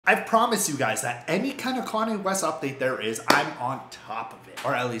I've promised you guys that any kind of Kanye West update there is, I'm on top of it.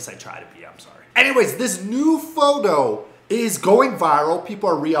 Or at least I try to be, I'm sorry. Anyways, this new photo is going viral. People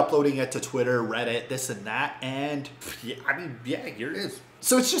are re-uploading it to Twitter, Reddit, this and that. And yeah, here it is.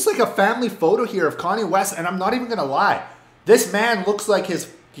 So it's just like a family photo here of Kanye West. And I'm not even gonna lie. This man looks like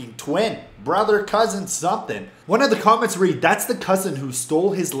his twin, brother, cousin, something. One of the comments read, "That's the cousin who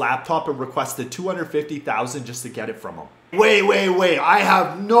stole his laptop and requested $250,000 just to get it from him." Wait. I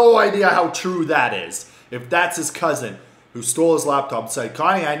have no idea how true that is. If that's his cousin who stole his laptop and said,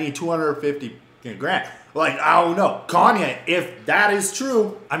 "Kanye, I need 250 grand." Like, I don't know. Kanye, if that is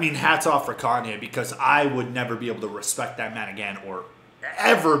true, I mean, hats off for Kanye, because I would never be able to respect that man again or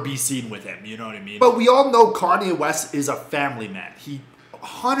ever be seen with him. You know what I mean? But we all know Kanye West is a family man.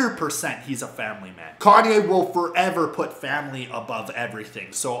 100% he's a family man. Kanye will forever put family above everything.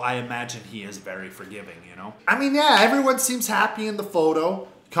 So I imagine he is very forgiving, you know? I mean, yeah, everyone seems happy in the photo.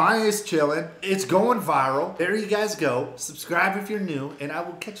 Kanye's chilling. It's going viral. There you guys go. Subscribe if you're new, and I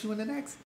will catch you in the next.